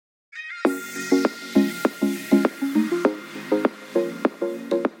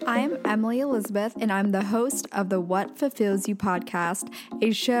Emily Elizabeth, and I'm the host of the What Fulfills You podcast,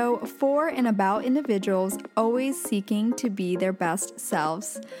 a show for and about individuals always seeking to be their best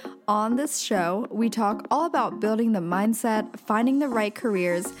selves. On this show, we talk all about building the mindset, finding the right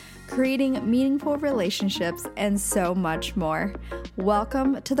careers, creating meaningful relationships, and so much more.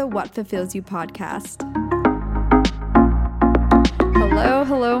 Welcome to the What Fulfills You podcast.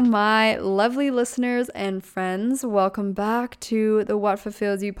 Hello, my lovely listeners and friends. Welcome back to the What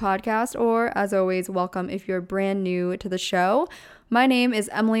Fulfills You podcast, or as always, welcome if you're brand new to the show. My name is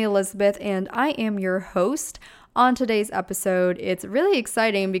Emily Elizabeth, and I am your host. On today's episode, it's really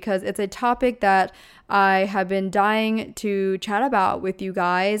exciting because it's a topic that I have been dying to chat about with you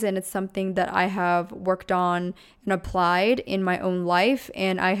guys, and it's something that I have worked on and applied in my own life,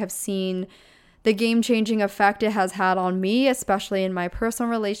 and I have seen the game-changing effect it has had on me, especially in my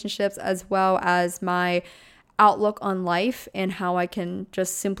personal relationships, as well as my outlook on life and how I can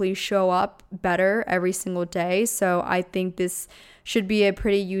just simply show up better every single day. So I think this should be a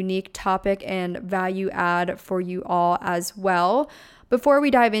pretty unique topic and value add for you all as well. Before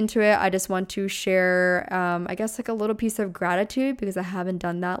we dive into it, I just want to share, a little piece of gratitude because I haven't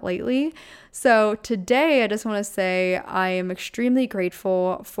done that lately. So today, I just want to say I am extremely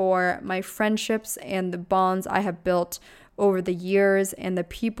grateful for my friendships and the bonds I have built over the years and the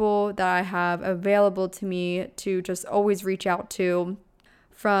people that I have available to me to just always reach out to.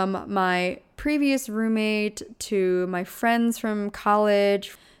 From my previous roommate to my friends from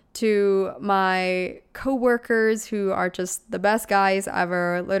college, to my coworkers who are just the best guys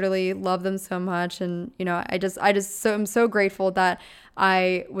ever. Literally love them so much. And, I'm so grateful that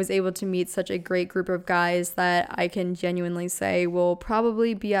I was able to meet such a great group of guys that I can genuinely say will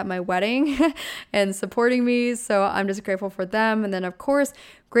probably be at my wedding and supporting me. So I'm just grateful for them. And then, of course,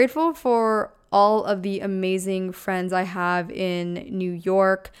 grateful for all of the amazing friends I have in New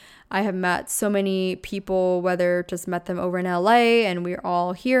York. I have met so many people, whether just met them over in LA and we're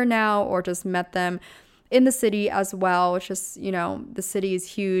all here now, or just met them in the city as well. It's just, the city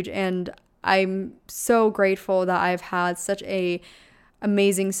is huge, and I'm so grateful that I've had such a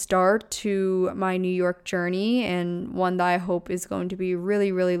amazing start to my New York journey, and one that I hope is going to be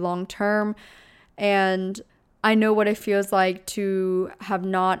really, really long term. And I know what it feels like to have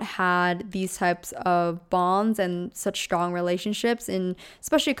not had these types of bonds and such strong relationships in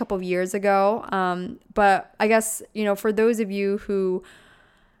especially a couple of years ago. But I guess, for those of you who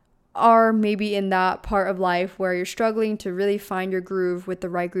are maybe in that part of life where you're struggling to really find your groove with the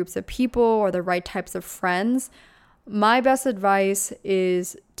right groups of people or the right types of friends, my best advice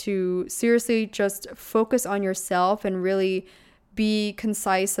is to seriously just focus on yourself and really be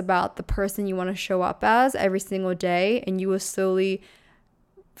concise about the person you want to show up as every single day, and you will slowly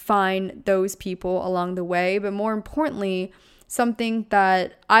find those people along the way. But more importantly, something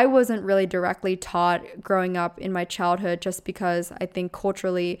that I wasn't really directly taught growing up in my childhood, just because I think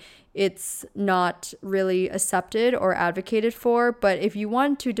culturally it's not really accepted or advocated for. But if you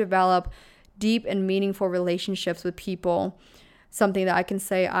want to develop deep and meaningful relationships with people, something that I can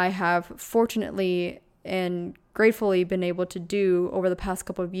say I have fortunately and gratefully been able to do over the past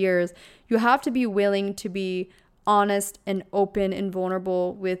couple of years, you have to be willing to be honest and open and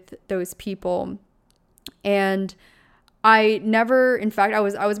vulnerable with those people. And I was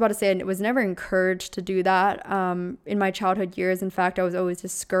about to say, I was never encouraged to do that in my childhood years. In fact, I was always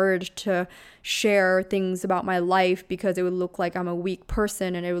discouraged to share things about my life because it would look like I'm a weak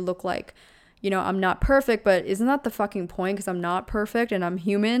person, and it would look like, I'm not perfect, but isn't that the fucking point? Because I'm not perfect and I'm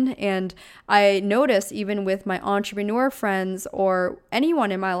human. And I notice even with my entrepreneur friends or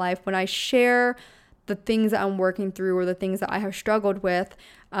anyone in my life, when I share the things that I'm working through or the things that I have struggled with,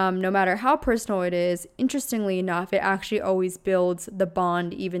 no matter how personal it is, interestingly enough, it actually always builds the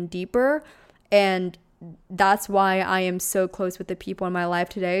bond even deeper. And that's why I am so close with the people in my life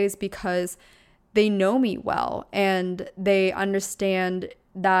today, is because they know me well and they understand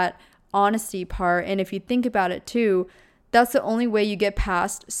that honesty part. And if you think about it too, that's the only way you get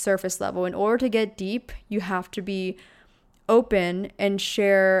past surface level. In order to get deep, you have to be open and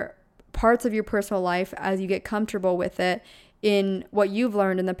share parts of your personal life as you get comfortable with it, in what you've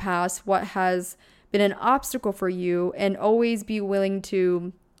learned in the past, what has been an obstacle for you, and always be willing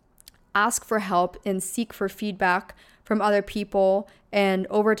to ask for help and seek for feedback from other people. And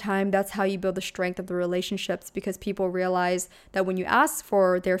over time, that's how you build the strength of the relationships, because people realize that when you ask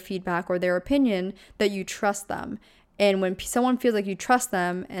for their feedback or their opinion, that you trust them. And when someone feels like you trust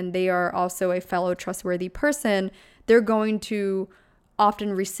them and they are also a fellow trustworthy person, they're going to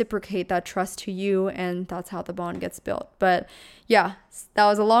often reciprocate that trust to you, and that's how the bond gets built. But yeah, that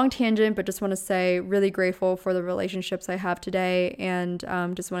was a long tangent, but just want to say really grateful for the relationships I have today, and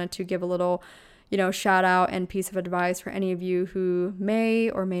just wanted to give a little, shout out and piece of advice for any of you who may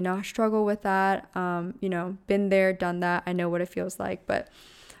or may not struggle with that. Been there, done that. I know what it feels like, but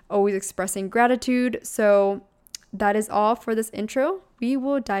always expressing gratitude. So that is all for this intro. We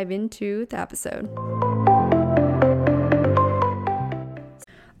will dive into the episode.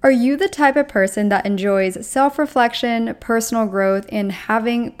 Are you the type of person that enjoys self-reflection, personal growth, and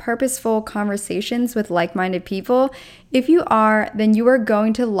having purposeful conversations with like-minded people? If you are, then you are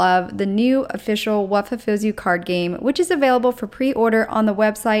going to love the new official What Fulfills You card game, which is available for pre-order on the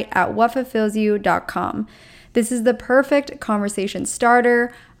website at whatfulfillsyou.com. This is the perfect conversation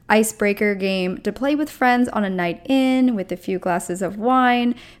starter, icebreaker game to play with friends on a night in with a few glasses of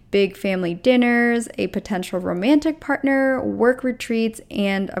wine, big family dinners, a potential romantic partner, work retreats,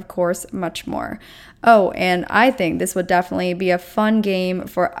 and of course, much more. Oh, and I think this would definitely be a fun game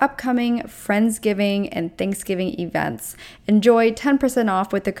for upcoming Friendsgiving and Thanksgiving events. Enjoy 10%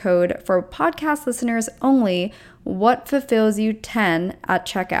 off with the code for podcast listeners only, What Fulfills You 10 at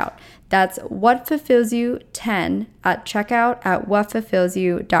checkout. That's What Fulfills You 10 at checkout at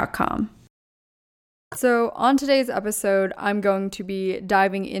whatfulfillsyou.com. So on today's episode, I'm going to be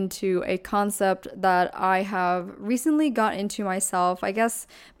diving into a concept that I have recently got into myself. I guess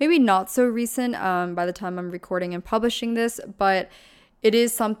maybe not so recent by the time I'm recording and publishing this, but it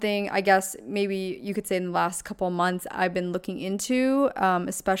is something, I guess, maybe you could say in the last couple months I've been looking into,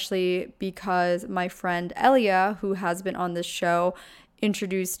 especially because my friend Elia, who has been on this show,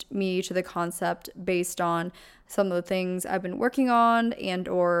 introduced me to the concept based on some of the things I've been working on and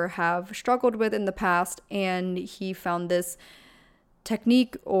or have struggled with in the past, and he found this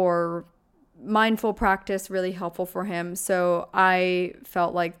technique or mindful practice really helpful for him. So I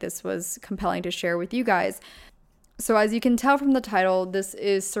felt like this was compelling to share with you guys. So as you can tell from the title, this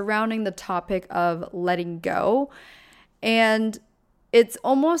is surrounding the topic of letting go, and it's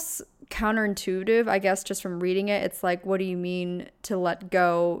almost counterintuitive, I guess, just from reading it. It's like, what do you mean to let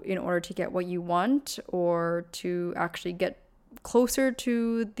go in order to get what you want or to actually get closer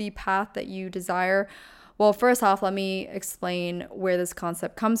to the path that you desire? Well, first off, let me explain where this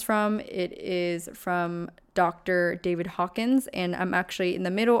concept comes from. It is from Dr. David Hawkins, and I'm actually in the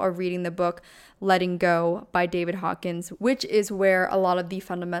middle of reading the book Letting Go by David Hawkins, which is where a lot of the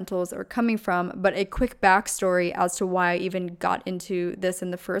fundamentals are coming from. But a quick backstory as to why I even got into this in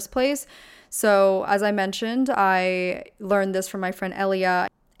the first place. So as I mentioned, I learned this from my friend Elia.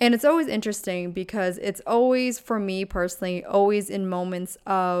 And it's always interesting because it's always, for me personally, always in moments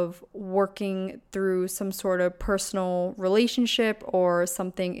of working through some sort of personal relationship or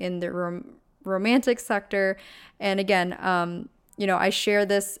something in the romantic sector. And again, I share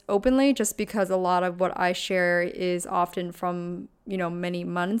this openly just because a lot of what I share is often from, many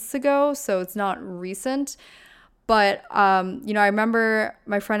months ago. So it's not recent. But, I remember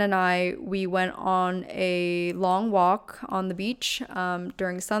my friend and I, we went on a long walk on the beach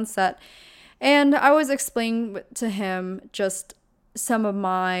during sunset. And I was explaining to him just some of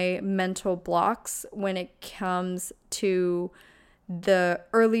my mental blocks when it comes to the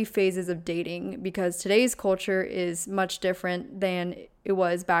early phases of dating, because today's culture is much different than it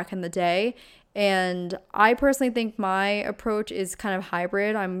was back in the day. And I personally think my approach is kind of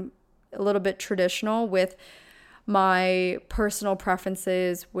hybrid. I'm a little bit traditional with my personal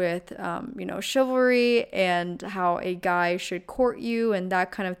preferences with, chivalry and how a guy should court you and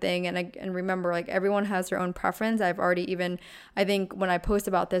that kind of thing. And remember, like, everyone has their own preference. I've already I think when I post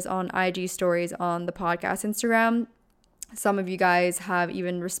about this on IG stories on the podcast Instagram, some of you guys have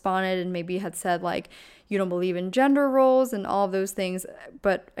even responded and maybe had said, like, you don't believe in gender roles and all of those things.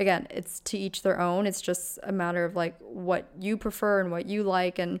 But again, it's to each their own. It's just a matter of like what you prefer and what you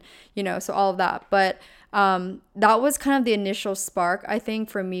like, and so all of that. But that was kind of the initial spark, I think,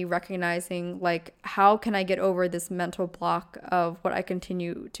 for me recognizing, like, how can I get over this mental block of what I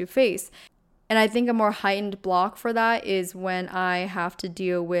continue to face? And I think a more heightened block for that is when I have to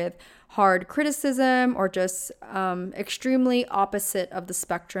deal with hard criticism or just extremely opposite of the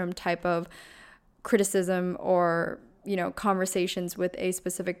spectrum type of criticism or, conversations with a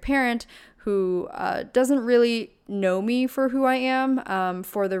specific parent who doesn't really know me for who I am,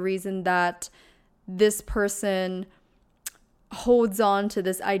 for the reason that this person holds on to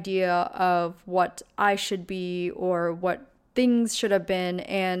this idea of what I should be or what things should have been.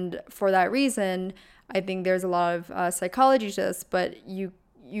 And for that reason, I think there's a lot of psychology to this, but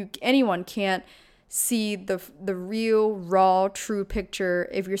anyone can't see the real, raw, true picture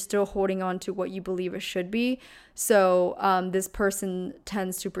if you're still holding on to what you believe it should be. So this person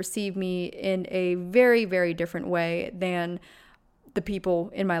tends to perceive me in a very, very different way than the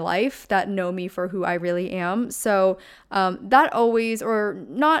people in my life that know me for who I really am. So that always, or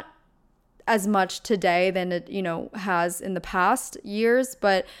not as much today than it, has in the past years.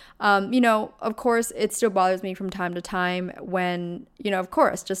 But, of course, it still bothers me from time to time when, of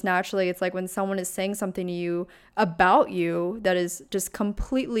course, just naturally, it's like when someone is saying something to you about you that is just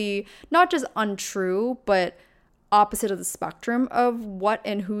completely not just untrue, but opposite of the spectrum of what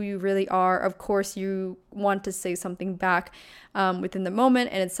and who you really are. Of course, you want to say something back within the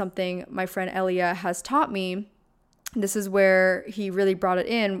moment. And it's something my friend Elia has taught me. This is where he really brought it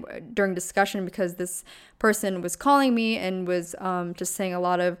in during discussion, because this person was calling me and was just saying a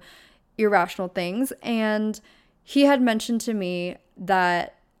lot of irrational things. And he had mentioned to me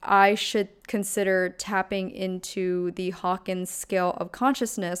that I should consider tapping into the Hawkins scale of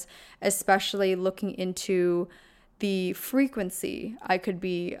consciousness, especially looking into the frequency I could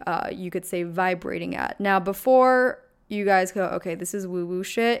be, you could say, vibrating at. Now, before you guys go, okay, this is woo-woo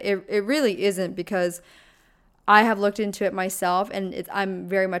shit, it really isn't, because I have looked into it myself, and I'm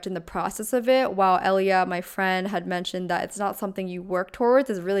very much in the process of it, while Elia, my friend, had mentioned that it's not something you work towards,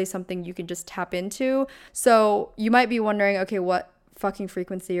 it's really something you can just tap into. So you might be wondering, okay, what fucking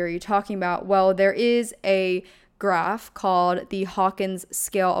frequency are you talking about? Well, there is a graph called the Hawkins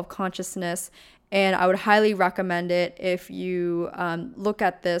scale of consciousness, and I would highly recommend it. If you look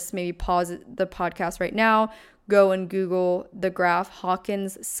at this, maybe pause the podcast right now, go and Google the graph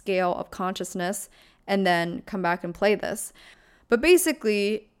Hawkins scale of consciousness, and then come back and play this. But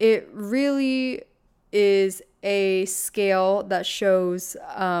basically, it really is a scale that shows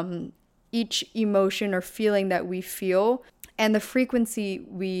each emotion or feeling that we feel and the frequency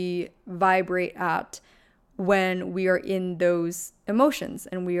we vibrate at when we are in those emotions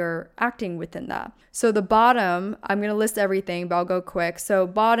and we are acting within that. So the bottom, I'm going to list everything, but I'll go quick. So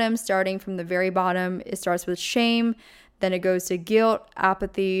bottom, starting from the very bottom, it starts with shame, then it goes to guilt,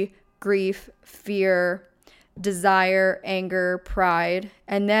 apathy, grief, fear, desire, anger, pride,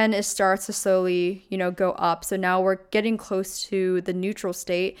 and then it starts to slowly, go up. So now we're getting close to the neutral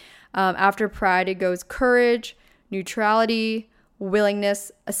state. After pride, it goes courage, neutrality,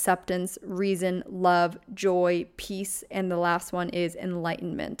 willingness, acceptance, reason, love, joy, peace, and the last one is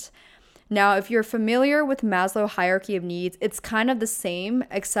enlightenment. Now, if you're familiar with Maslow hierarchy of needs, it's kind of the same,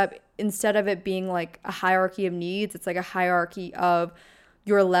 except instead of it being like a hierarchy of needs, it's like a hierarchy of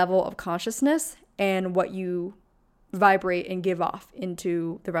your level of consciousness and what you vibrate and give off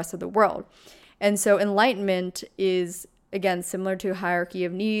into the rest of the world. And so enlightenment is, again, similar to a hierarchy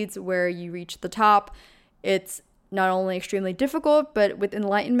of needs, where you reach the top. It's not only extremely difficult, but with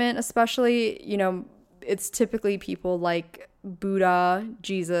enlightenment especially, it's typically people like Buddha,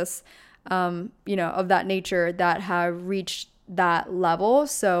 Jesus, of that nature that have reached that level.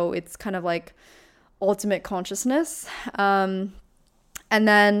 So it's kind of like ultimate consciousness. And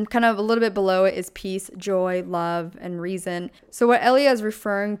then kind of a little bit below it is peace, joy, love, and reason. So what Elia is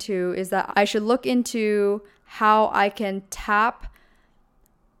referring to is that I should look into how I can tap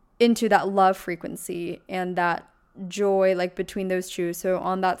into that love frequency and that joy, like between those two. So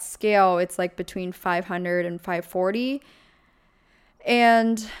on that scale, it's like between 500 and 540.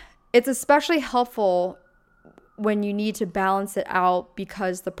 And it's especially helpful when you need to balance it out,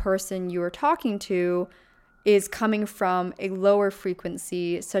 because the person you are talking to is coming from a lower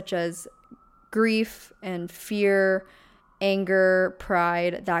frequency, such as grief and fear, anger,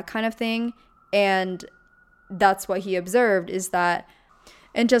 pride, that kind of thing. And that's what he observed, is that,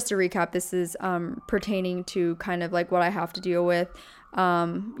 and just to recap, this is pertaining to kind of like what I have to deal with,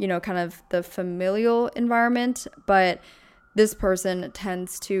 kind of the familial environment. But this person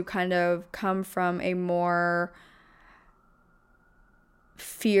tends to kind of come from a more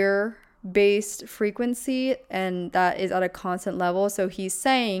fear-based frequency, and that is at a constant level. So he's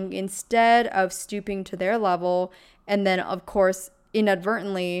saying, instead of stooping to their level and then, of course,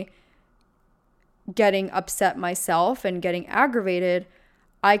 inadvertently getting upset myself and getting aggravated,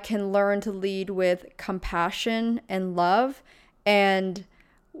 I can learn to lead with compassion and love. And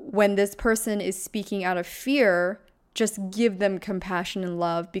when this person is speaking out of fear, just give them compassion and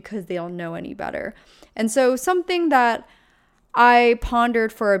love, because they don't know any better. And so something that I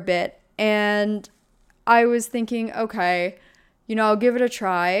pondered for a bit, and I was thinking, okay, I'll give it a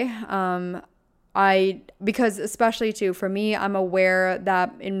try. Because especially too, for me, I'm aware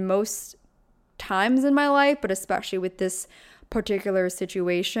that in most times in my life, but especially with this particular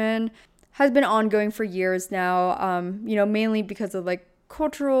situation, has been ongoing for years now, mainly because of like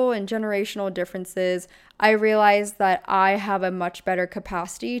cultural and generational differences, I realized that I have a much better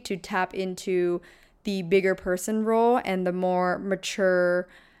capacity to tap into the bigger person role and the more mature,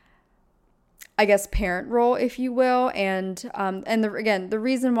 I guess, parent role, if you will. Again, the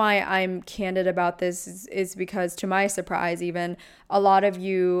reason why I'm candid about this is because, to my surprise, even a lot of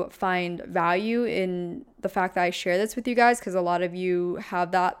you find value in the fact that I share this with you guys, because a lot of you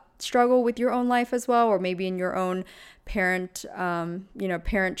have that struggle with your own life as well, or maybe in your own parent-child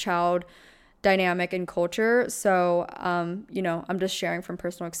dynamic and culture. So, I'm just sharing from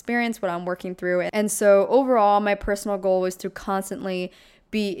personal experience what I'm working through. And so overall, my personal goal was to constantly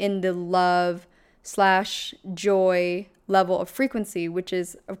be in the love/joy level of frequency, which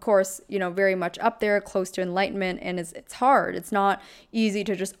is, of course, very much up there, close to enlightenment. And it's hard. It's not easy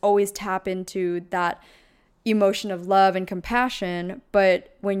to just always tap into that emotion of love and compassion.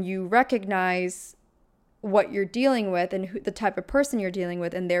 But when you recognize what you're dealing with and the type of person you're dealing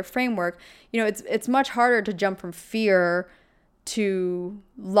with and their framework, it's much harder to jump from fear to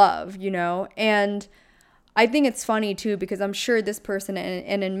love, And I think it's funny too, because I'm sure this person,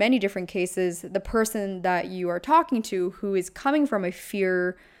 and in many different cases, the person that you are talking to who is coming from a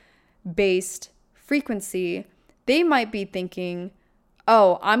fear-based frequency, they might be thinking,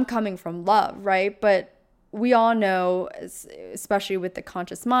 oh, I'm coming from love, right? But we all know, especially with the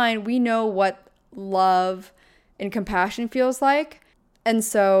conscious mind, we know what love and compassion feels like. And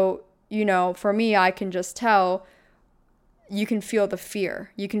so, for me, I can just tell, you can feel the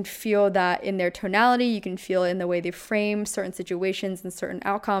fear. You can feel that in their tonality. You can feel it in the way they frame certain situations and certain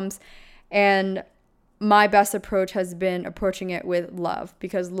outcomes. And my best approach has been approaching it with love,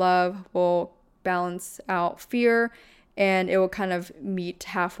 because love will balance out fear, and it will kind of meet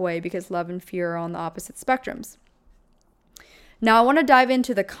halfway, because love and fear are on the opposite spectrums. Now, I want to dive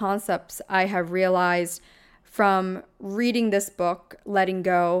into the concepts I have realized from reading this book, Letting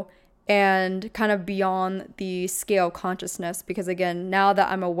Go, and kind of beyond the scale consciousness. Because again, now that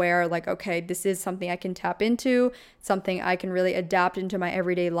I'm aware, like, okay, this is something I can tap into, something I can really adapt into my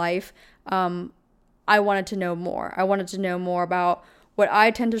everyday life, I wanted to know more. I wanted to know more about what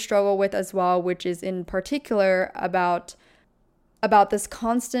I tend to struggle with as well, which is in particular about this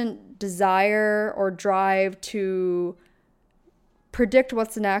constant desire or drive to predict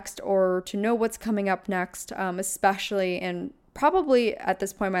what's next, or to know what's coming up next, especially and probably at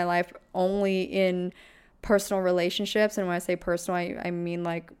this point in my life only in personal relationships. And when I say personal, I mean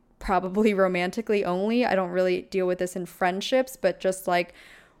like probably romantically only. I don't really deal with this in friendships, but just like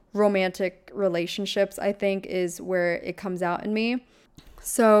romantic relationships, I think, is where it comes out in me.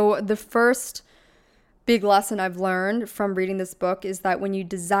 So the first big lesson I've learned from reading this book is that when you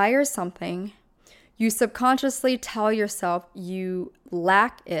desire something, you subconsciously tell yourself you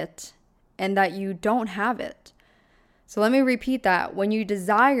lack it and that you don't have it. So let me repeat that. When you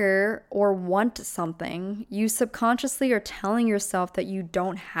desire or want something, you subconsciously are telling yourself that you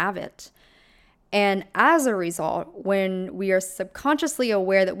don't have it. And as a result, when we are subconsciously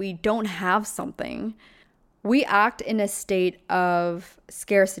aware that we don't have something, we act in a state of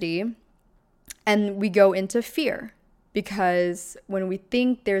scarcity and we go into fear, because when we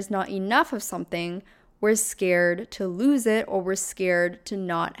think there's not enough of something, we're scared to lose it, or we're scared to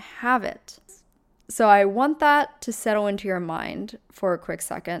not have it. So I want that to settle into your mind for a quick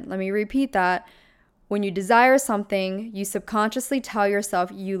second. Let me repeat that. When you desire something, you subconsciously tell yourself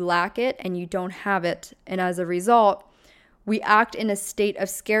you lack it and you don't have it. And as a result, we act in a state of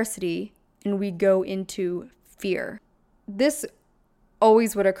scarcity and we go into fear. This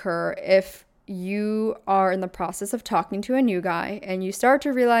always would occur if you are in the process of talking to a new guy and you start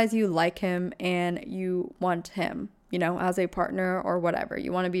to realize you like him and you want him, as a partner or whatever.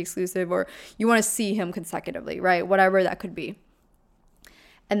 You want to be exclusive, or you want to see him consecutively, right? Whatever that could be.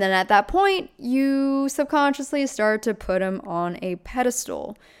 And then at that point, you subconsciously start to put him on a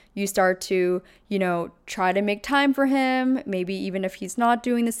pedestal. You start to, try to make time for him, maybe even if he's not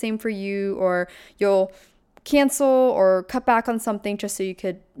doing the same for you, or you'll cancel or cut back on something just so you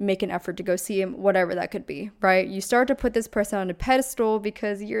could make an effort to go see him, whatever that could be, right? You start to put this person on a pedestal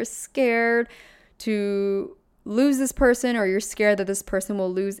because you're scared to lose this person, or you're scared that this person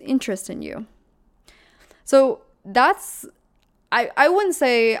will lose interest in you. So that's, I wouldn't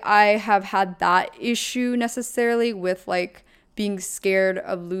say I have had that issue necessarily with like being scared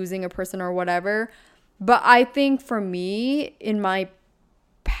of losing a person or whatever. But I think for me, in my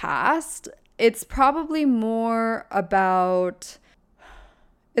past, it's probably more about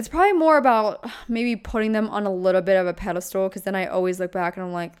maybe putting them on a little bit of a pedestal, because then I always look back and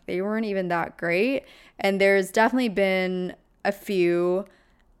I'm like, they weren't even that great. And there's definitely been a few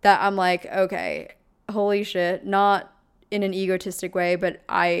that I'm like, okay, holy shit, not in an egotistic way, but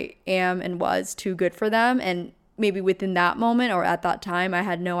I am and was too good for them. And maybe within that moment or at that time, I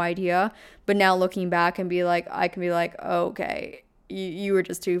had no idea. But now looking back and I can be like, oh, okay, you were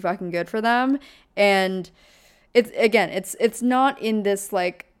just too fucking good for them. And it's not in this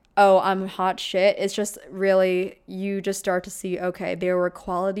like, oh, I'm hot shit. It's just really, you just start to see, okay, there were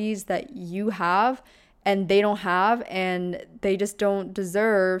qualities that you have and they don't have, and they just don't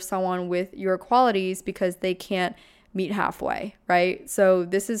deserve someone with your qualities because they can't meet halfway, right? So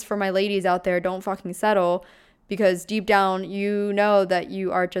this is for my ladies out there. Don't fucking settle, because deep down you know that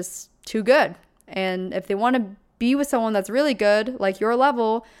you are just too good. And if they want to be with someone that's really good, like your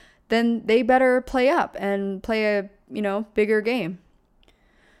level, then they better play up and play a, bigger game.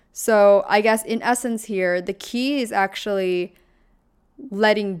 So I guess in essence here, the key is actually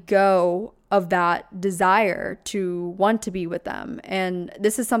letting go of that desire to want to be with them. And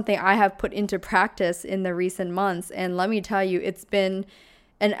this is something I have put into practice in the recent months. And let me tell you, it's been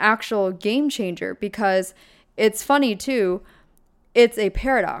an actual game changer, because it's funny too. It's a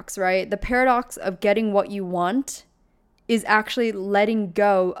paradox, right? The paradox of getting what you want is actually letting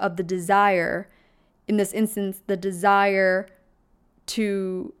go of the desire. In this instance, the desire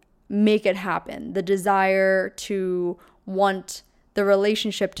to make it happen, the desire to want the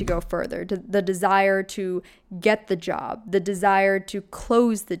relationship to go further, the desire to get the job, the desire to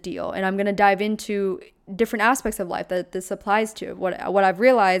close the deal. And I'm going to dive into different aspects of life that this applies to, what I've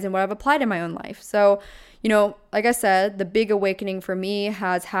realized and what I've applied in my own life. So, like I said, the big awakening for me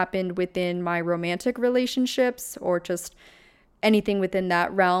has happened within my romantic relationships, or just anything within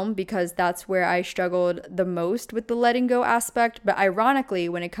that realm, because that's where I struggled the most with the letting go aspect. But ironically,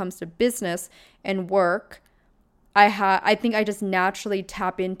 when it comes to business and work, I think I just naturally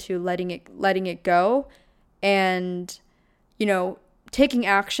tap into letting it go, and taking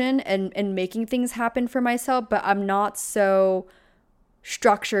action and making things happen for myself. But I'm not so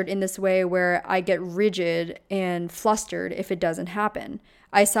structured in this way where I get rigid and flustered if it doesn't happen.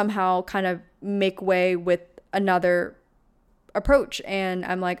 I somehow kind of make way with another approach, and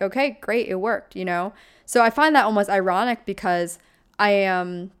I'm like, okay, great, it worked, So I find that almost ironic, because I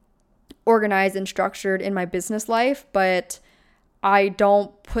am organized and structured in my business life, but I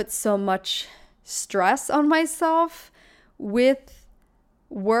don't put so much stress on myself with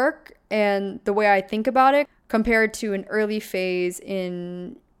work and the way I think about it compared to an early phase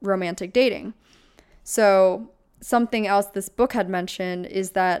in romantic dating. So something else this book had mentioned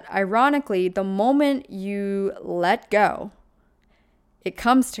is that, ironically, the moment you let go, it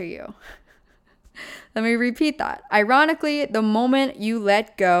comes to you. Let me repeat that. Ironically, the moment you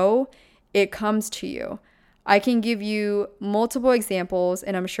let go, it comes to you. I can give you multiple examples,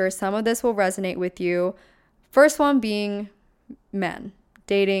 and I'm sure some of this will resonate with you. First one being men,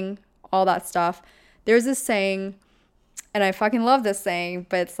 dating, all that stuff. There's this saying, and I fucking love this saying,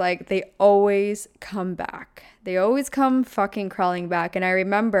 but it's like, they always come back. They always come fucking crawling back. And I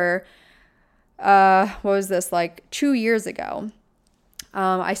remember, what was this, like 2 years ago,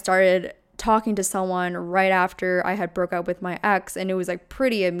 I started talking to someone right after I had broke up with my ex, and it was like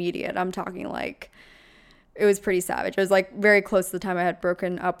pretty immediate. I'm talking like, it was pretty savage. It was like very close to the time I had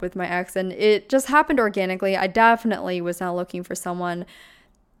broken up with my ex, and it just happened organically. I definitely was not looking for someone,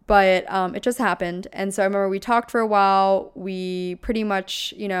 but it just happened. And so I remember we talked for a while. We pretty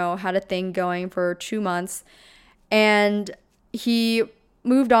much, had a thing going for 2 months, and he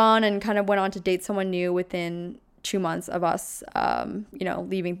moved on and kind of went on to date someone new within 2 months of us,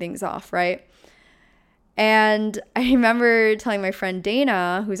 leaving things off, right? And I remember telling my friend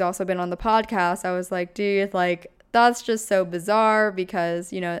Dana, who's also been on the podcast, I was like, dude, like, that's just so bizarre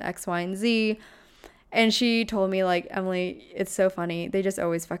because, X, Y, and Z. And she told me, like, Emily, it's so funny. They just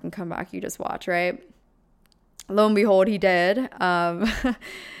always fucking come back. You just watch, right? Lo and behold, he did. To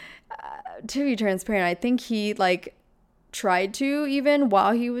be transparent, I think he, like, tried to, even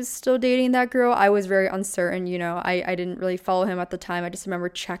while he was still dating that girl. I was very uncertain, I didn't really follow him at the time. I just remember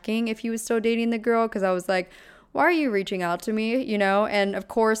checking if he was still dating the girl, because I was like, why are you reaching out to me, and of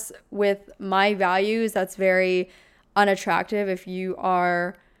course with my values, that's very unattractive if you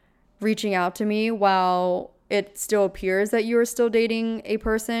are reaching out to me while it still appears that you are still dating a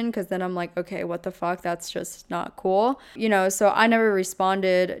person, because then I'm like, okay, what the fuck? That's just not cool. So I never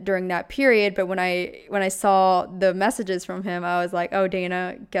responded during that period. But when I saw the messages from him, I was like, oh,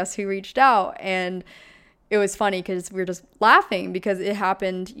 Dana, guess who reached out? And it was funny because we were just laughing because it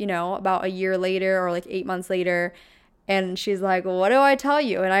happened, about a year later or like 8 months later. And she's like, well, what do I tell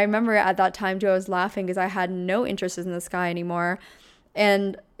you? And I remember at that time too, I was laughing because I had no interest in this guy anymore.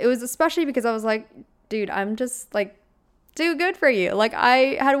 And it was especially because I was like, dude, I'm just like dude, good for you. Like,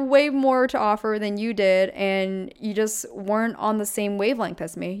 I had way more to offer than you did, and you just weren't on the same wavelength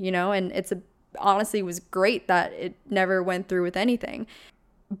as me, and honestly was great that it never went through with anything.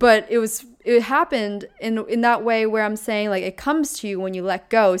 But it happened in that way where I'm saying, like, it comes to you when you let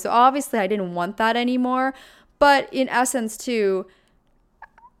go. So obviously I didn't want that anymore, but in essence too,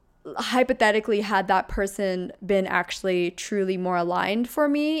 hypothetically, had that person been actually truly more aligned for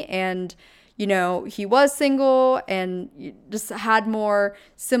me, and he was single and just had more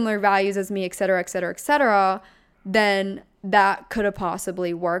similar values as me, etc., etc., etc., then that could have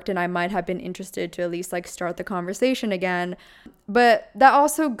possibly worked, and I might have been interested to at least like start the conversation again. But that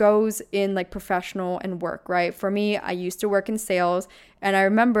also goes in like professional and work, right? For me, I used to work in sales, and I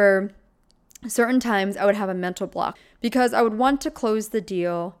remember certain times I would have a mental block because I would want to close the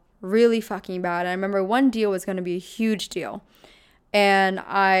deal really fucking bad. And I remember one deal was going to be a huge deal. And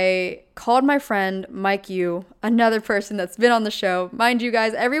I called my friend Mike Yu, another person that's been on the show. Mind you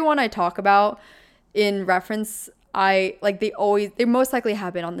guys, everyone I talk about in reference, they most likely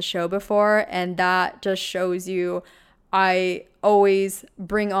have been on the show before. And that just shows you I always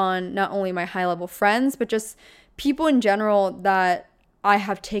bring on not only my high level friends, but just people in general that I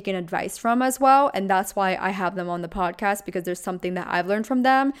have taken advice from as well. And that's why I have them on the podcast, because there's something that I've learned from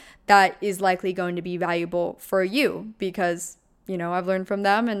them that is likely going to be valuable for you, because I've learned from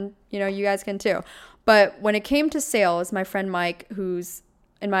them, and you guys can too. But when it came to sales, my friend Mike, who's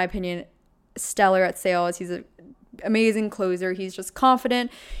in my opinion stellar at sales, he's an amazing closer. He's just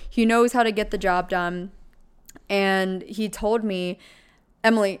confident. He knows how to get the job done. And he told me,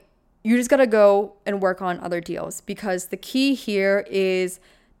 Emily, you just got to go and work on other deals, because the key here is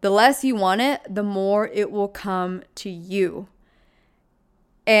the less you want it, the more it will come to you.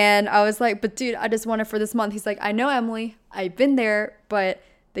 And I was like, but dude, I just want it for this month. He's like, I know, Emily, I've been there, but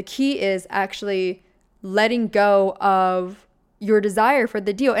the key is actually letting go of your desire for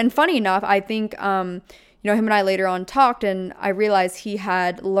the deal. And funny enough, I think, him and I later on talked, and I realized he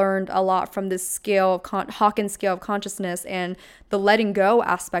had learned a lot from this Hawkins scale of consciousness and the letting go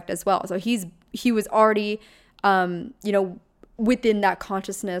aspect as well. So he was already, within that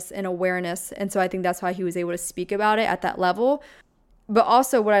consciousness and awareness. And so I think that's why he was able to speak about it at that level. But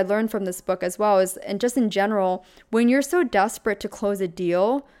also what I learned from this book as well is, and just in general, when you're so desperate to close a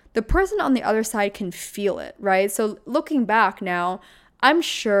deal, the person on the other side can feel it, right? So looking back now, I'm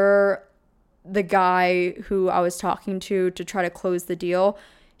sure the guy who I was talking to try to close the deal,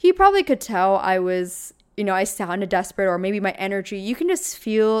 he probably could tell I was, I sounded desperate, or maybe my energy. You can just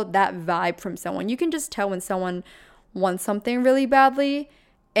feel that vibe from someone. You can just tell when someone wants something really badly.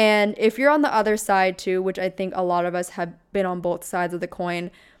 And if you're on the other side too, which I think a lot of us have been on both sides of the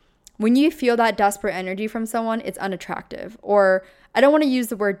coin, when you feel that desperate energy from someone, it's unattractive. Or I don't want to use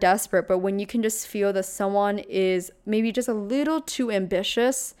the word desperate, but when you can just feel that someone is maybe just a little too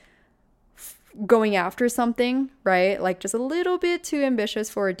ambitious going after something, right? Like just a little bit too ambitious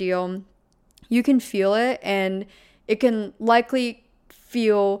for a deal, you can feel it, and it can likely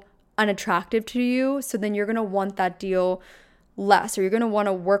feel unattractive to you. So then you're going to want that deal less, or you're going to want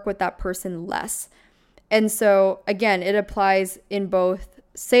to work with that person less. And so again, it applies in both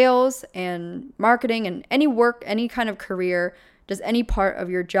sales and marketing and any work, any kind of career, just any part of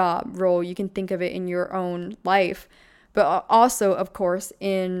your job role. You can think of it in your own life, but also, of course,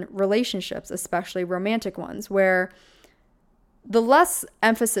 in relationships, especially romantic ones, where the less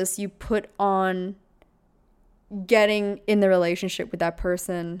emphasis you put on getting in the relationship with that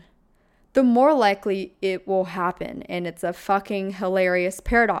person, the more likely it will happen. And it's a fucking hilarious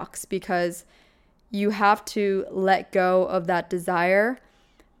paradox, because you have to let go of that desire,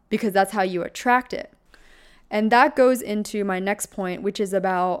 because that's how you attract it. And that goes into my next point, which is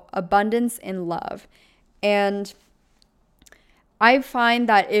about abundance and love. And I find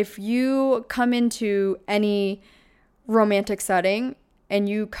that if you come into any romantic setting and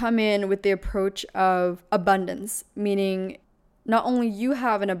you come in with the approach of abundance, meaning not only you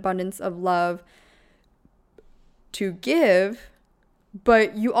have an abundance of love to give,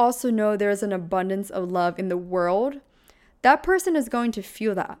 but you also know there's an abundance of love in the world, that person is going to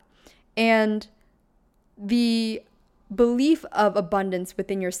feel that. And the belief of abundance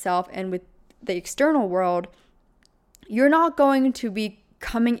within yourself and with the external world, you're not going to be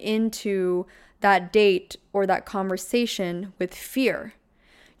coming into that date or that conversation with fear.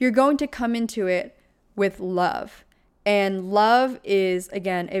 You're going to come into it with love. And love is,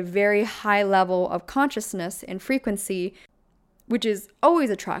 again, a very high level of consciousness and frequency, which is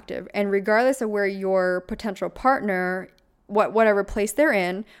always attractive. And regardless of where your potential partner, whatever place they're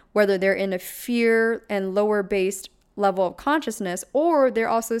in, whether they're in a fear and lower based level of consciousness, or they're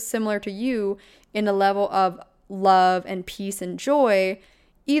also similar to you in a level of love and peace and joy,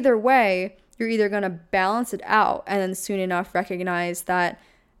 either way, you're either going to balance it out and then soon enough recognize that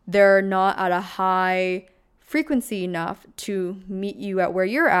they're not at a high frequency enough to meet you at where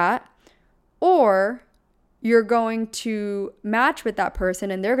you're at, or you're going to match with that person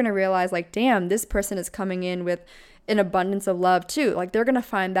and they're going to realize like, damn, this person is coming in with an abundance of love too. Like they're going to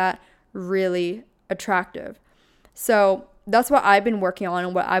find that really attractive. So that's what I've been working on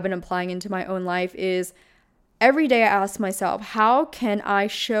and what I've been applying into my own life is every day I ask myself, how can I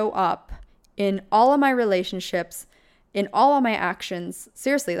show up in all of my relationships, in all of my actions?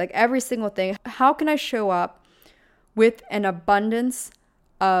 Seriously, like every single thing. How can I show up with an abundance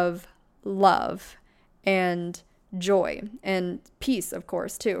of love and joy and peace, of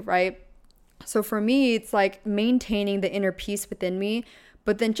course, too, right? So for me, it's like maintaining the inner peace within me,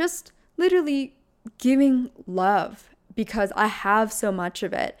 but then just literally giving love because I have so much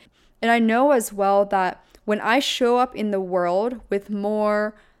of it. And I know as well that when I show up in the world with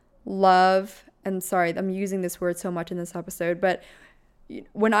more love, and sorry, I'm using this word so much in this episode, but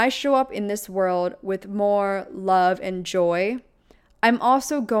when I show up in this world with more love and joy, I'm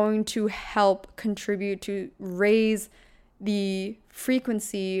also going to help contribute to raise the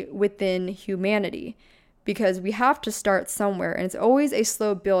frequency within humanity because we have to start somewhere and it's always a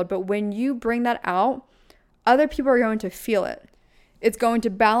slow build. But when you bring that out, other people are going to feel it. It's going to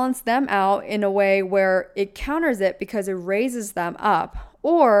balance them out in a way where it counters it because it raises them up,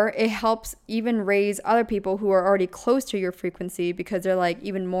 or it helps even raise other people who are already close to your frequency because they're like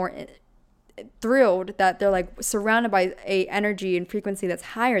even more thrilled that they're like surrounded by a energy and frequency that's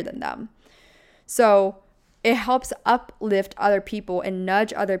higher than them. So it helps uplift other people and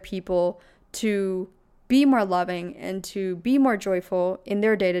nudge other people to be more loving and to be more joyful in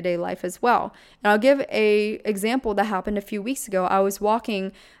their day-to-day life as well. And I'll give a example that happened a few weeks ago. I was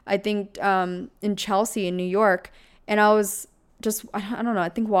walking, I think, in Chelsea in New York, and I was just, I don't know, I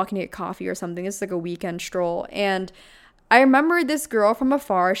think walking to get coffee or something. It's like a weekend stroll. And I remember this girl from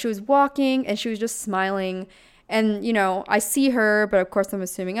afar. She was walking and she was just smiling. And, you know, I see her, but of course I'm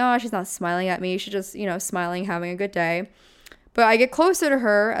assuming, oh, she's not smiling at me. She's just, you know, smiling, having a good day. But I get closer to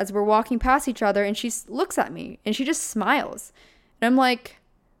her as we're walking past each other and she looks at me and she just smiles. And I'm like,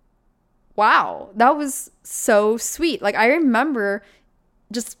 wow, that was so sweet. Like I remember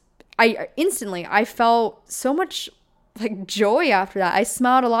I felt so much like joy after that. I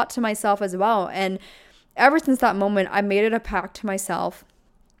smiled a lot to myself as well. And ever since that moment, I made it a pact to myself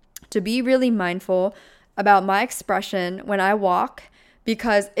to be really mindful about my expression when I walk,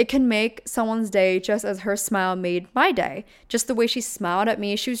 because it can make someone's day just as her smile made my day. Just the way she smiled at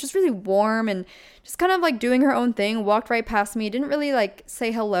me. She was just really warm and just kind of like doing her own thing, walked right past me, didn't really like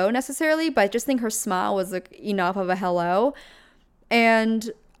say hello necessarily, but I just think her smile was like enough of a hello. And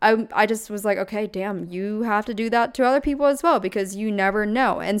I just was like, okay, damn, you have to do that to other people as well because you never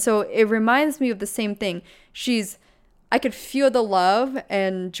know. And so it reminds me of the same thing. I could feel the love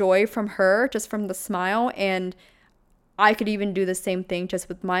and joy from her just from the smile, and I could even do the same thing just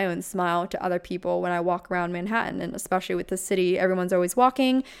with my own smile to other people when I walk around Manhattan. And especially with the city, everyone's always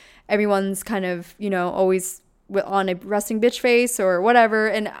walking. Everyone's kind of, you know, always on a resting bitch face or whatever.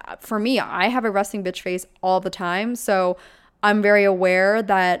 And for me, I have a resting bitch face all the time. So I'm very aware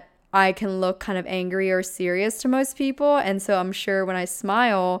that I can look kind of angry or serious to most people. And so I'm sure when I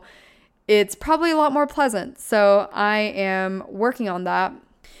smile, it's probably a lot more pleasant. So I am working on that.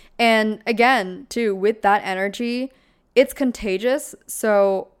 And again, too, with that energy, it's contagious.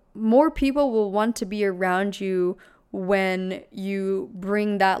 So more people will want to be around you when you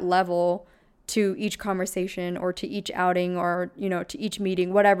bring that level to each conversation or to each outing or, you know, to each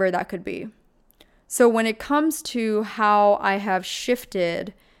meeting, whatever that could be. So when it comes to how I have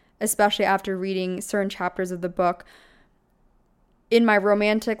shifted, especially after reading certain chapters of the book, in my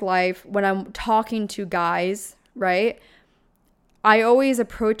romantic life, when I'm talking to guys, right, I always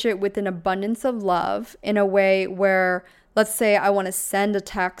approach it with an abundance of love in a way where, let's say I want to send a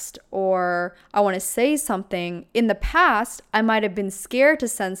text or I want to say something. In the past, I might have been scared to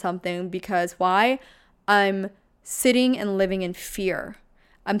send something because why? I'm sitting and living in fear.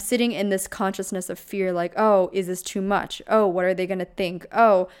 I'm sitting in this consciousness of fear, like, oh, is this too much? Oh, what are they going to think?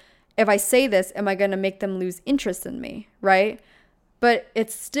 Oh, if I say this, am I going to make them lose interest in me, right? But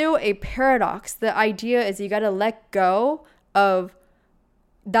it's still a paradox. The idea is you got to let go of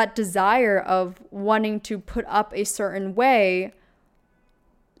that desire of wanting to put up a certain way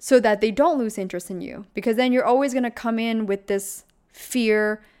so that they don't lose interest in you. Because then you're always going to come in with this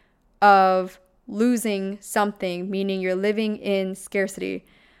fear of losing something, meaning you're living in scarcity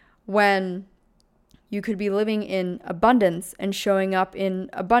when you could be living in abundance and showing up in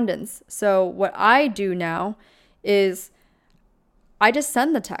abundance. So what I do now is I just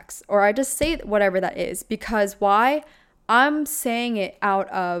send the text or I just say whatever that is. Because why? I'm saying it out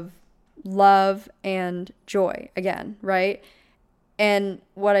of love and joy again, right? And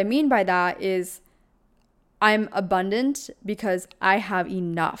what I mean by that is I'm abundant because I have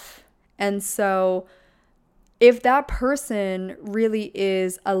enough. And so if that person really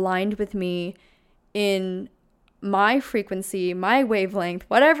is aligned with me in my frequency, my wavelength,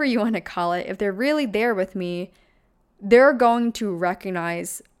 whatever you want to call it, if they're really there with me, they're going to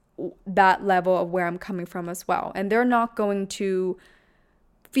recognize that level of where I'm coming from as well. And they're not going to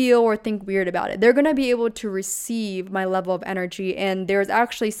feel or think weird about it. They're going to be able to receive my level of energy. And there's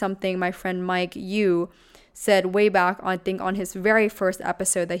actually something my friend Mike Yu said way back, I think on his very first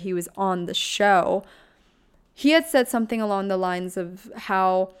episode that he was on the show. He had said something along the lines of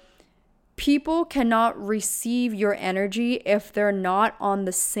how people cannot receive your energy if they're not on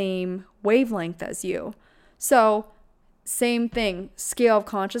the same wavelength as you. So, same thing, scale of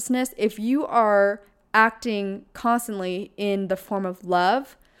consciousness. If you are acting constantly in the form of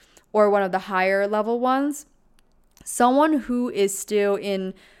love or one of the higher level ones, someone who is still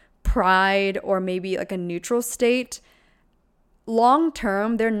in pride or maybe like a neutral state, long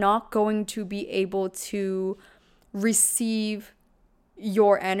term, they're not going to be able to receive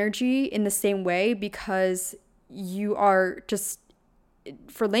your energy in the same way because you are just,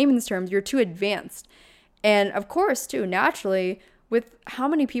 for layman's terms, you're too advanced. And of course, too, naturally, with how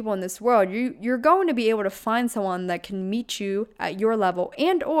many people in this world, you're going to be able to find someone that can meet you at your level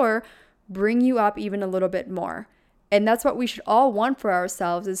and or bring you up even a little bit more. And that's what we should all want for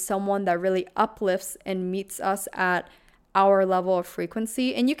ourselves, is someone that really uplifts and meets us at our level of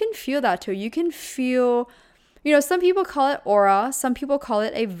frequency. And you can feel that too. You can feel, some people call it aura, some people call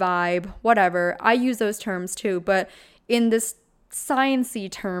it a vibe, whatever. I use those terms too. But in this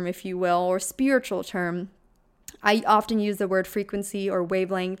sciencey term, if you will, or spiritual term, I often use the word frequency or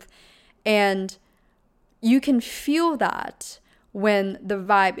wavelength. And you can feel that when the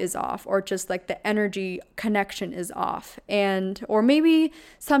vibe is off, or just like the energy connection is off. And or maybe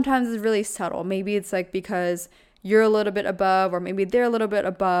sometimes it's really subtle. Maybe it's like because you're a little bit above, or maybe they're a little bit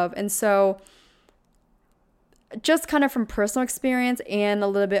above. And so just kind of from personal experience and a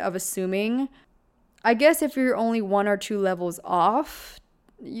little bit of assuming, I guess if you're only 1 or 2 levels off,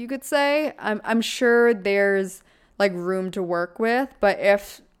 you could say, I'm sure there's like room to work with. But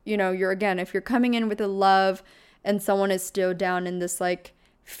if if you're coming in with a love and someone is still down in this like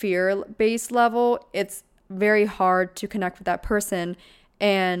fear-based level, it's very hard to connect with that person,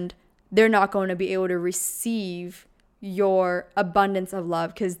 and they're not going to be able to receive your abundance of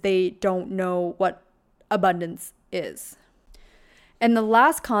love because they don't know what abundance is. And the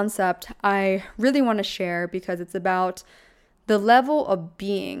last concept I really want to share, because it's about the level of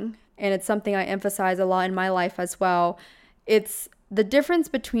being, and it's something I emphasize a lot in my life as well. It's the difference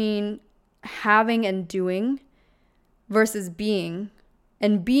between having and doing versus being.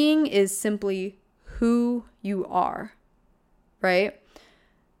 And being is simply who you are, right?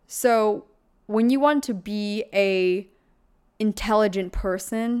 So when you want to be a intelligent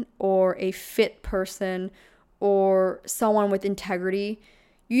person or a fit person or someone with integrity,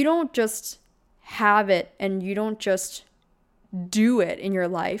 you don't just have it and you don't just do it in your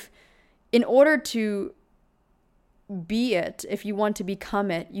life. In order to be it, if you want to become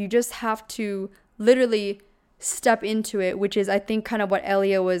it, you just have to literally step into it, which is, I think, kind of what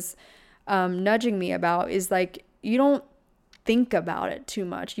Elia was nudging me about, is like, you don't think about it too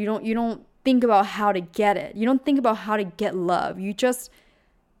much. You don't think about how to get it. You don't think about how to get love. You just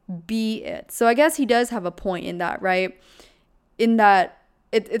be it. So I guess he does have a point in that, right? In that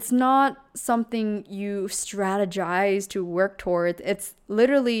it's not something you strategize to work towards. It's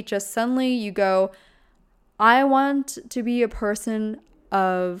literally just suddenly you go, I want to be a person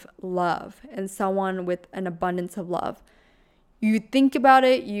of love and someone with an abundance of love. You think about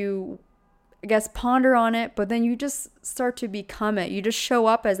it, you, I guess, ponder on it, but then you just start to become it. You just show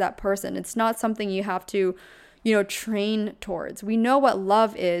up as that person. It's not something you have to, train towards. We know what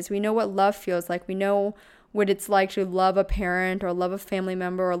love is. We know what love feels like. We know what it's like to love a parent or love a family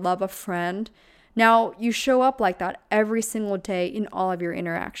member or love a friend. Now, you show up like that every single day in all of your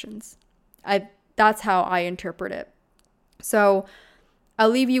interactions. That's how I interpret it. So I'll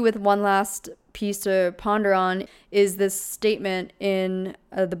leave you with one last piece to ponder on, is this statement in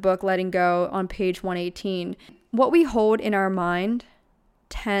the book Letting Go on page 118. What we hold in our mind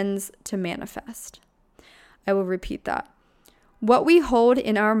tends to manifest. I will repeat that. What we hold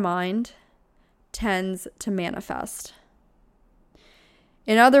in our mind tends to manifest.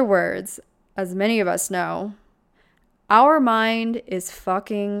 In other words, as many of us know, our mind is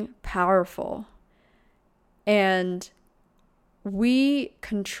fucking powerful. And we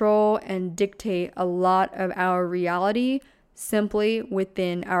control and dictate a lot of our reality simply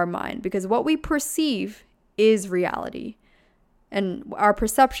within our mind, because what we perceive is reality. And our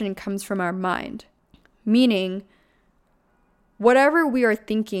perception comes from our mind, meaning whatever we are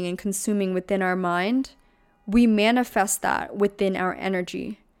thinking and consuming within our mind, we manifest that within our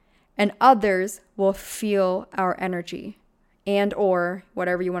energy, and others will feel our energy and or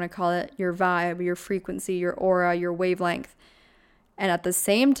whatever you want to call it, your vibe, your frequency, your aura, your wavelength. And at the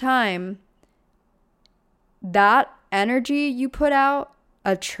same time, that energy you put out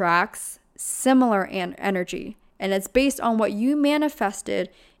attracts similar energy, and it's based on what you manifested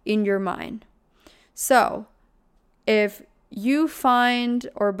in your mind. So if you find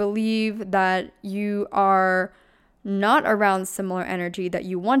or believe that you are not around similar energy that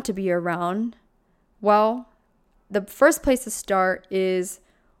you want to be around, well, the first place to start is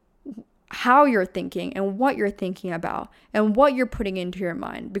how you're thinking and what you're thinking about and what you're putting into your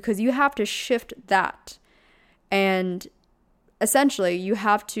mind, because you have to shift that. And essentially, you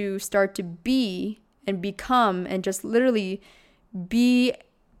have to start to be and become and just literally be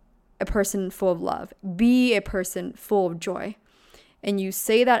a person full of love, be a person full of joy. And you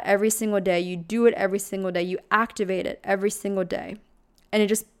say that every single day, you do it every single day, you activate it every single day, and it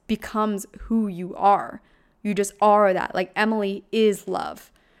just becomes who you are. You just are that. Like Emily is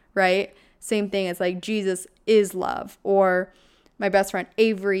love, right? Same thing as like Jesus is love, or my best friend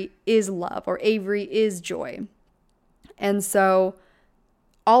Avery is love, or Avery is joy. And so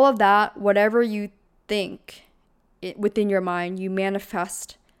all of that, whatever you think within your mind, you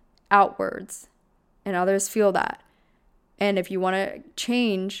manifest outwards, and others feel that. And if you want to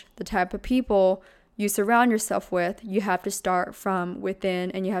change the type of people you surround yourself with, you have to start from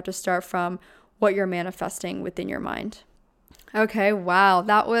within, and you have to start from what you're manifesting within your mind. Okay, wow,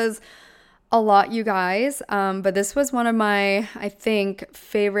 that was a lot, you guys. But this was one of my, I think,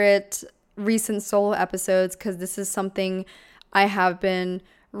 favorite recent solo episodes, because this is something I have been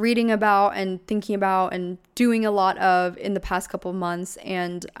reading about and thinking about and doing a lot of in the past couple of months.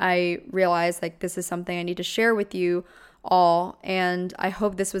 And I realized like this is something I need to share with you all. And I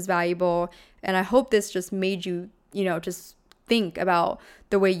hope this was valuable. And I hope this just made you, just think about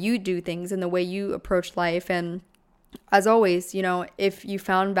the way you do things and the way you approach life. And as always, if you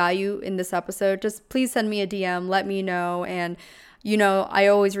found value in this episode, just please send me a DM, let me know. And I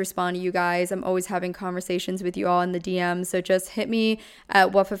always respond to you guys. I'm always having conversations with you all in the DMs. So just hit me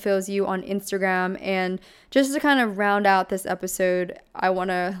at What Fulfills You on Instagram. And just to kind of round out this episode, I want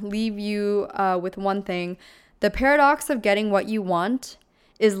to leave you with one thing. The paradox of getting what you want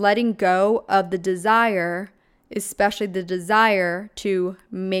is letting go of the desire, especially the desire to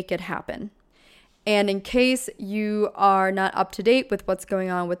make it happen. And in case you are not up to date with what's going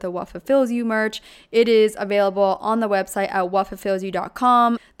on with the What Fulfills You merch, it is available on the website at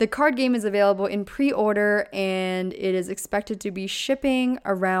whatfulfillsyou.com. The card game is available in pre-order, and it is expected to be shipping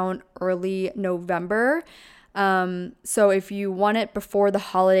around early November. So if you want it before the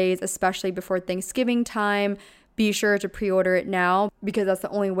holidays, especially before Thanksgiving time, be sure to pre-order it now, because that's the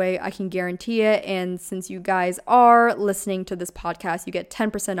only way I can guarantee it. And since you guys are listening to this podcast, you get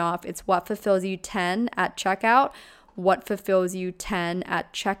 10% off. It's What Fulfills You 10 at checkout. What Fulfills You 10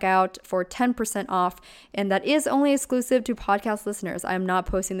 at checkout for 10% off. And that is only exclusive to podcast listeners. I'm not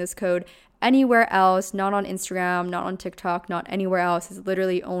posting this code anywhere else, not on Instagram, not on TikTok, not anywhere else. It's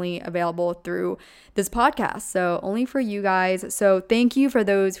literally only available through this podcast. So only for you guys. So thank you for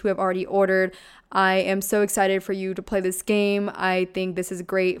those who have already ordered. I am so excited for you to play this game. I think this is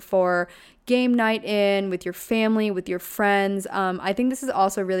great for game night in with your family, with your friends. I think this is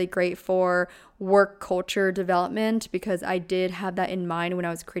also really great for work culture development, because I did have that in mind when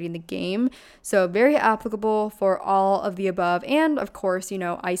I was creating the game. So very applicable for all of the above. And of course,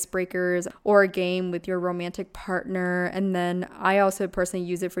 icebreakers or a game with your romantic partner. And then I also personally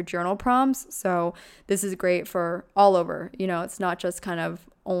use it for journal prompts. So this is great for all over. It's not just kind of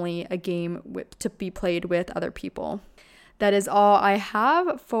only a game to be played with other people. That is all I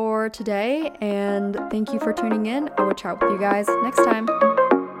have for today, and thank you for tuning in. I will chat with you guys next time.